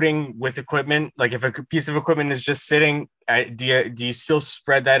quoting with equipment? Like if a piece of equipment is just sitting, do you still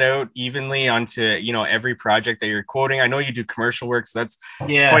spread that out evenly onto, every project that you're quoting? I know you do commercial work, so that's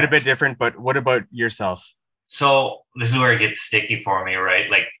quite a bit different, but what about yourself? So this is where it gets sticky for me,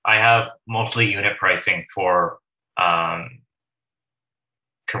 right? Like I have mostly unit pricing for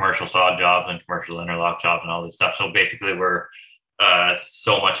commercial sod jobs and commercial interlock jobs and all this stuff. So basically we're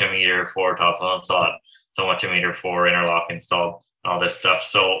so much a meter for topsoil sod, so much a meter for interlock installed, and all this stuff.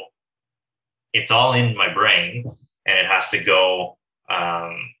 So it's all in my brain, and it has to go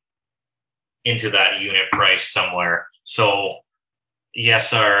into that unit price somewhere. So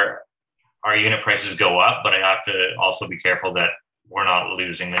yes, our unit prices go up, but I have to also be careful that we're not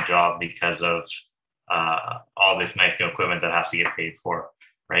losing the job because of all this nice new equipment that has to get paid for,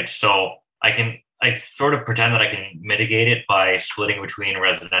 right? So I sort of pretend that I can mitigate it by splitting between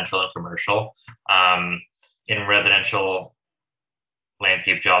residential and commercial. In residential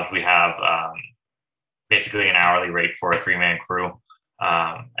landscape jobs, we have basically an hourly rate for a 3-man crew.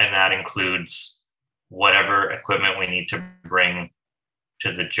 And that includes whatever equipment we need to bring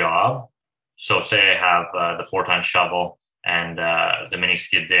to the job. So say I have the 4-ton shovel and the mini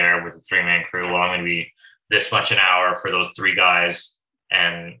skid there with a 3-man crew. Well, I'm going to be this much an hour for those 3 guys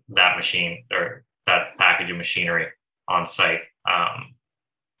and that machine or that package of machinery on site.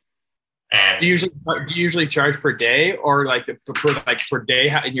 And do you usually charge per day, or per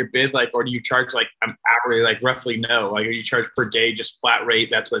day in your bid, or do you charge hourly, roughly? No, do you charge per day, just flat rate?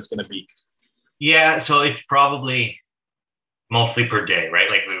 That's what it's going to be. Yeah, so it's probably mostly per day, right?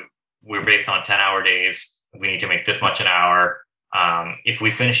 Like we're based on 10-hour days. We need to make this much an hour. If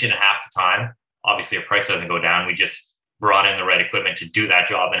we finish it in half the time, obviously our price doesn't go down. We just brought in the right equipment to do that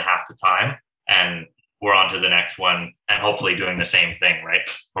job in half the time, and we're on to the next one and hopefully doing the same thing, right?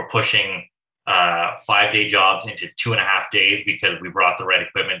 We're pushing 5-day jobs into 2.5 days because we brought the right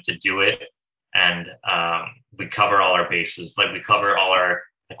equipment to do it. And we cover all our bases, we cover all our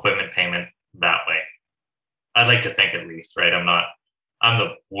equipment payment that way. I'd like to think, at least, right? I'm the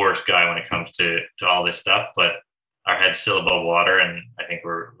worst guy when it comes to all this stuff, but our head's still above water, and I think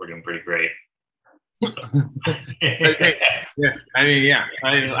we're doing pretty great. So. Yeah.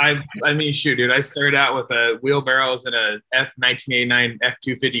 I mean, shoot, dude. I started out with wheelbarrows and a 1989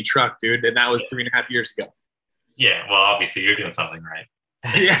 F-250 truck, dude, and that was 3.5 years ago. Yeah, well, obviously you're doing something right.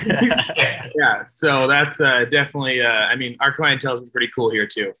 Yeah. So that's definitely. Our clientele has been pretty cool here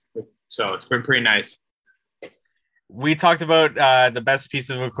too. So it's been pretty nice. We talked about the best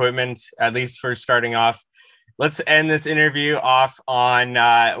piece of equipment, at least for starting off. Let's end this interview off on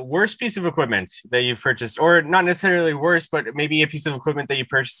worst piece of equipment that you've purchased, or not necessarily worst, but maybe a piece of equipment that you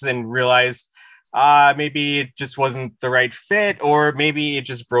purchased and realized maybe it just wasn't the right fit, or maybe it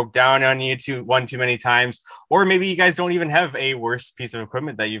just broke down on you too many times, or maybe you guys don't even have a worst piece of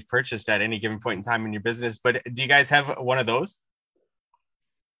equipment that you've purchased at any given point in time in your business. But do you guys have one of those?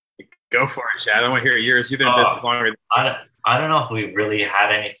 Go for it, Chad. I want to hear yours. You've been in business longer. I don't know if we really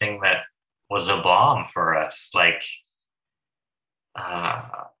had anything that was a bomb for us.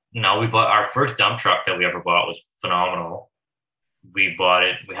 No, we bought our first dump truck that we ever bought was phenomenal. We bought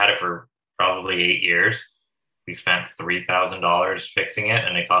it. We had it for probably 8 years. We spent $3,000 fixing it,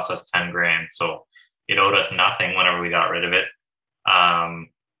 and it cost us $10,000. So it owed us nothing whenever we got rid of it. I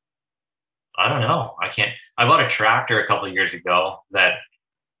don't know. I bought a tractor a couple of years ago that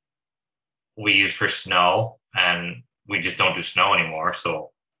we use for snow, and we just don't do snow anymore.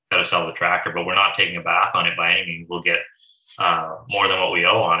 So got to sell the tractor, but we're not taking a bath on it by any means. We'll get more than what we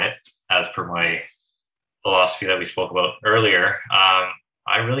owe on it, as per my philosophy that we spoke about earlier.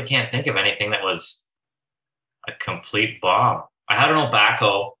 I really can't think of anything that was a complete bomb. I had an old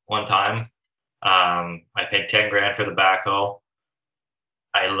backhoe one time. I paid $10,000 for the backhoe.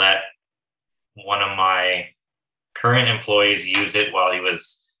 I let one of my current employees use it while he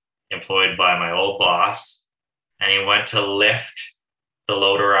was employed by my old boss, and he went to lift the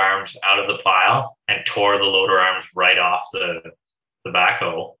loader arms out of the pile and tore the loader arms right off the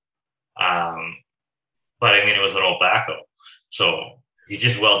backhoe. But it was an old backhoe, so he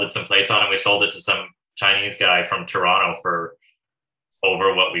just welded some plates on it. We sold it to some Chinese guy from Toronto for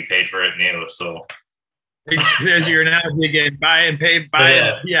over what we paid for it new. So there's your analogy again: buy and pay.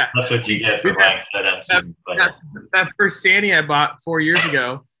 Yeah, that's what you get for buying that first Sani I bought 4 years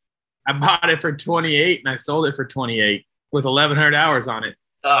ago. I bought it for $28,000 and I sold it for $28,000 with 1,100 hours on it.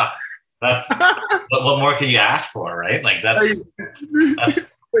 That's what more can you ask for, right? Like that's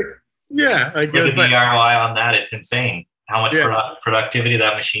yeah. Look at the ROI on that. It's insane how much productivity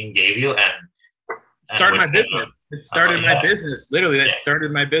that machine gave you. And started my business. It started my business. Literally, that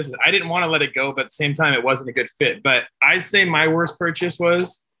started my business. I didn't want to let it go, but at the same time, it wasn't a good fit. But I'd say my worst purchase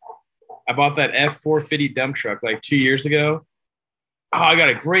was I bought that F450 dump truck like 2 years ago. Oh, I got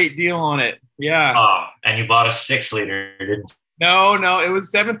a great deal on it. Yeah. Oh, and you bought a 6-liter, didn't you? No, it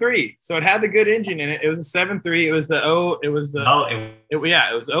was 7.3. So it had the good engine in it. It was a 7.3. It was the it was 01. It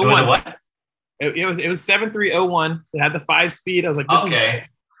was 7.301. It had the 5-speed. I was like,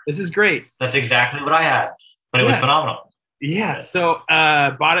 this is great. That's exactly what I had, but it was phenomenal. Yeah. So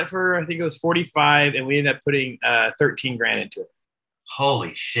bought it for, I think it was 45, and we ended up putting 13 grand into it.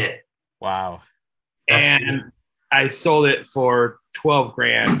 Holy shit. Wow. And I sold it for 12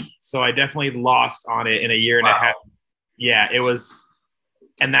 grand. So I definitely lost on it in a year and a half. Yeah, it was.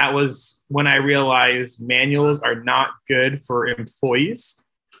 And that was when I realized manuals are not good for employees.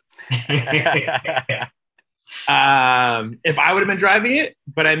 If I would have been driving it,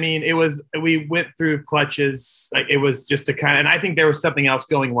 but I mean, we went through clutches. Like it was just a kind of, and I think there was something else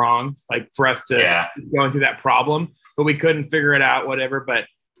going wrong, like for us to going through that problem, but we couldn't figure it out, whatever. But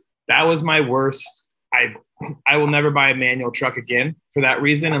that was my worst. I will never buy a manual truck again for that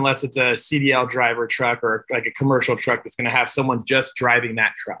reason, unless it's a CDL driver truck or like a commercial truck that's going to have someone just driving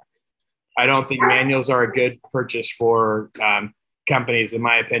that truck. I don't think manuals are a good purchase for companies, in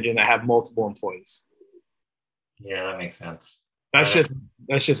my opinion, that have multiple employees. Yeah, that makes sense. That's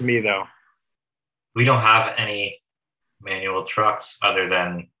just me though. We don't have any manual trucks other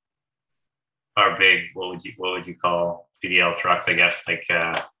than our big, what would you call CDL trucks, I guess, like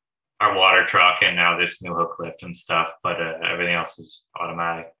our water truck and now this new hook lift and stuff, but everything else is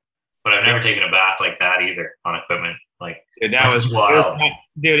automatic. But I've never taken a bath like that either on equipment. Like that was wild.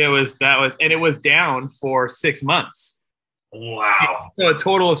 It was down for 6 months. Wow. So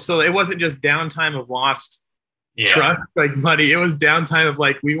it wasn't just downtime of lost truck, like money. It was downtime of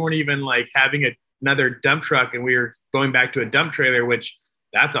like, we weren't even like having another dump truck and we were going back to a dump trailer, which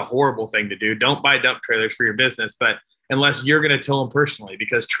that's a horrible thing to do. Don't buy dump trailers for your business, but unless you're going to tow them personally,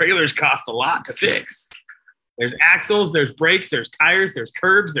 because trailers cost a lot to fix. There's axles, there's brakes, there's tires, there's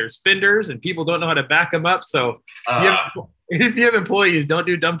curbs, there's fenders, and people don't know how to back them up. So if you have employees, don't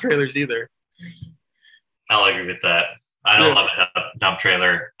do dump trailers either. I'll agree with that. I don't love a dump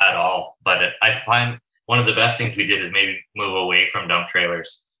trailer at all, but I find one of the best things we did is maybe move away from dump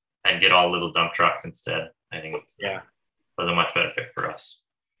trailers and get all little dump trucks instead. I think it was a much better fit for us.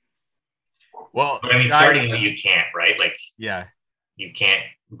 Well, but I mean, starting you can't, right? Like, you can't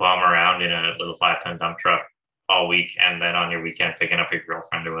bomb around in a little 5-ton dump truck all week and then on your weekend picking up your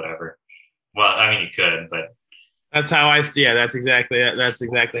girlfriend or whatever. Well, I mean, you could, but that's how that's exactly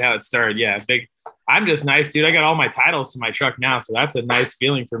how it started. Yeah, I'm just nice, dude. I got all my titles to my truck now, so that's a nice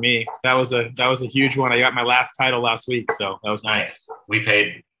feeling for me. That was a huge one. I got my last title last week, so that was nice. We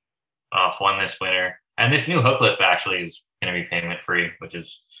paid off one this winter, and this new hook lift actually is going to be payment free, which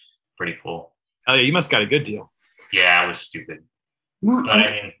is pretty cool. Oh yeah, you must got a good deal. Yeah, it was stupid. But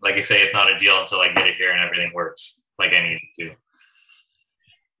I mean, like I say, it's not a deal until I get it here and everything works like I need it to.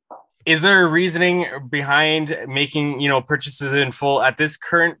 Is there a reasoning behind making, purchases in full at this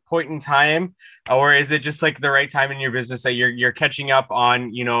current point in time, or is it just like the right time in your business that you're catching up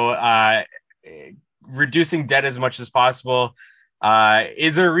on, reducing debt as much as possible?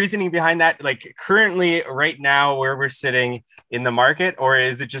 Is there a reasoning behind that, like currently right now where we're sitting in the market, or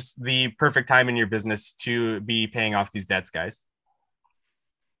is it just the perfect time in your business to be paying off these debts, guys?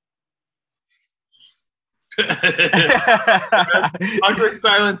 Awkward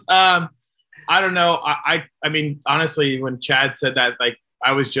silence. I don't know. I mean, honestly, when Chad said that, like,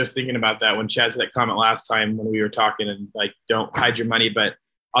 I was just thinking about that when Chad said that comment last time when we were talking, and like, don't hide your money. But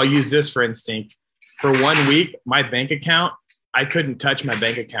I'll use this for instance. For 1 week, my bank account, I couldn't touch my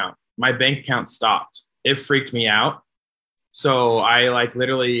bank account. My bank account stopped. It freaked me out. So I like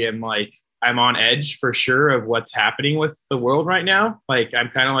literally am like, I'm on edge for sure of what's happening with the world right now. Like, I'm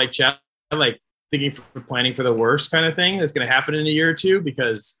kind of like Chad, like, planning for the worst kind of thing that's going to happen in a year or two,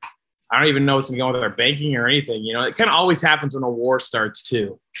 because I don't even know what's going to go on with our banking or anything. It kind of always happens when a war starts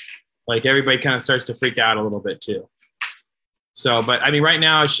too. Like everybody kind of starts to freak out a little bit too. So, but I mean, right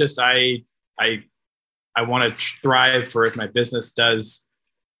now it's just, I want to thrive for if my business does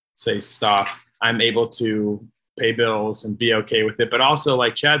say stop, I'm able to pay bills and be okay with it. But also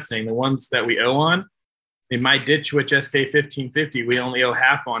like Chad's saying, the ones that we owe on, in my ditch which SK 1550, we only owe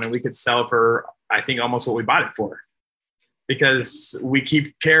half on, and we could sell for, I think, almost what we bought it for, because we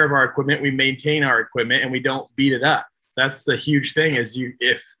keep care of our equipment, we maintain our equipment, and we don't beat it up. That's the huge thing, is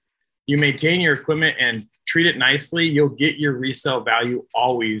if you maintain your equipment and treat it nicely, you'll get your resale value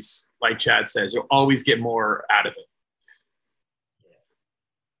always, like Chad says, you'll always get more out of it.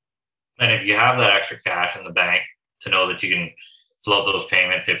 And if you have that extra cash in the bank to know that you can float those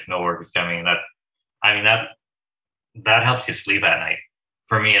payments if no work is coming, that helps you sleep at night,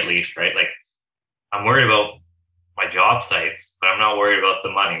 for me at least, right? Like, I'm worried about my job sites, but I'm not worried about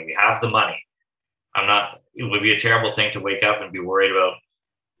the money. We have the money. It would be a terrible thing to wake up and be worried about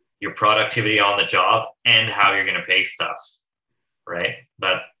your productivity on the job and how you're going to pay stuff, right?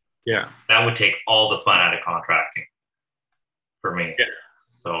 That would take all the fun out of contracting for me. Yeah.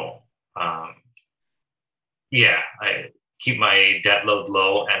 So, I keep my debt load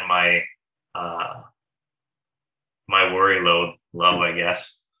low and my worry load low, I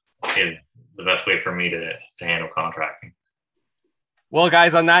guess, is the best way for me to handle contracting. Well,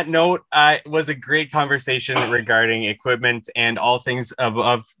 guys, on that note, it was a great conversation regarding equipment and all things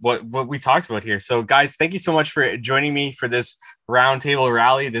of what we talked about here. So, guys, thank you so much for joining me for this roundtable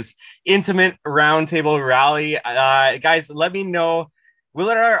rally, this intimate roundtable rally. Guys, let me know. We'll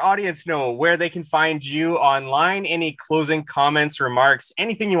let our audience know where they can find you online. Any closing comments, remarks,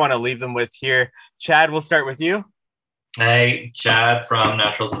 anything you want to leave them with here. Chad, we'll start with you. Hey, Chad from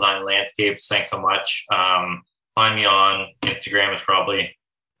Natural Design Landscapes. Thanks so much. Find me on Instagram is probably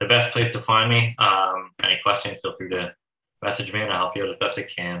the best place to find me. Any questions, feel free to message me and I'll help you out as best I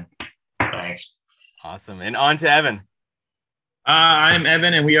can. Thanks. Awesome. And on to Evan. I'm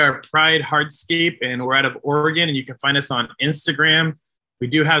Evan and we are Pride Hardscape and we're out of Oregon and you can find us on Instagram. We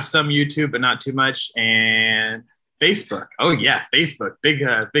do have some YouTube, but not too much. And Facebook. Oh yeah, Facebook. Big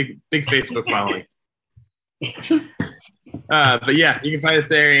Facebook following. But yeah, you can find us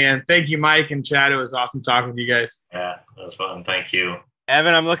there. And thank you, Mike and Chad. It was awesome talking with you guys. Yeah, that was fun. Thank you.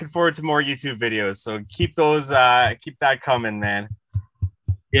 Evan, I'm looking forward to more YouTube videos. So keep that coming, man.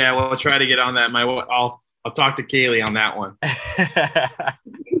 Yeah, we'll try to get on that. I'll talk to Kaylee on that one.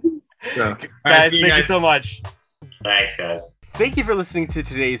 So, guys, thank you so much. Thanks, guys. Thank you for listening to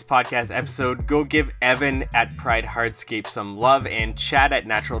today's podcast episode. Go give Evan at Pride Hardscape some love and Chad at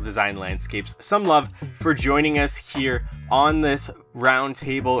Natural Design Landscapes some love for joining us here on this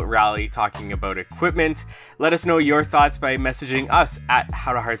roundtable rally talking about equipment. Let us know your thoughts by messaging us at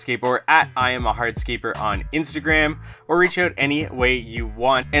How to Hardscape or at I Am a Hardscaper on Instagram, or reach out any way you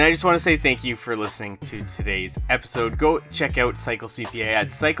want. And I just want to say thank you for listening to today's episode. Go check out Cycle CPA at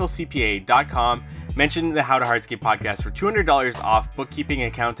cyclecpa.com. Mention the How to Hardscape podcast for $200 off bookkeeping,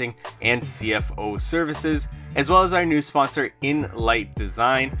 accounting, and CFO services, as well as our new sponsor, InLight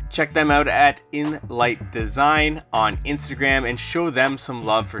Design. Check them out at InLight Design on Instagram and show them some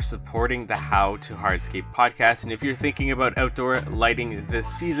love for supporting the How to Hardscape podcast. And if you're thinking about outdoor lighting this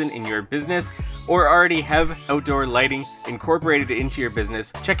season in your business, or already have outdoor lighting incorporated into your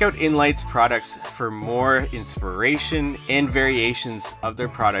business, check out InLight's products for more inspiration and variations of their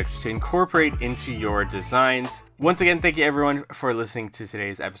products to incorporate into your designs. Once again, thank you everyone for listening to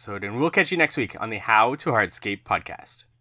today's episode, and we'll catch you next week on the How to Hardscape podcast.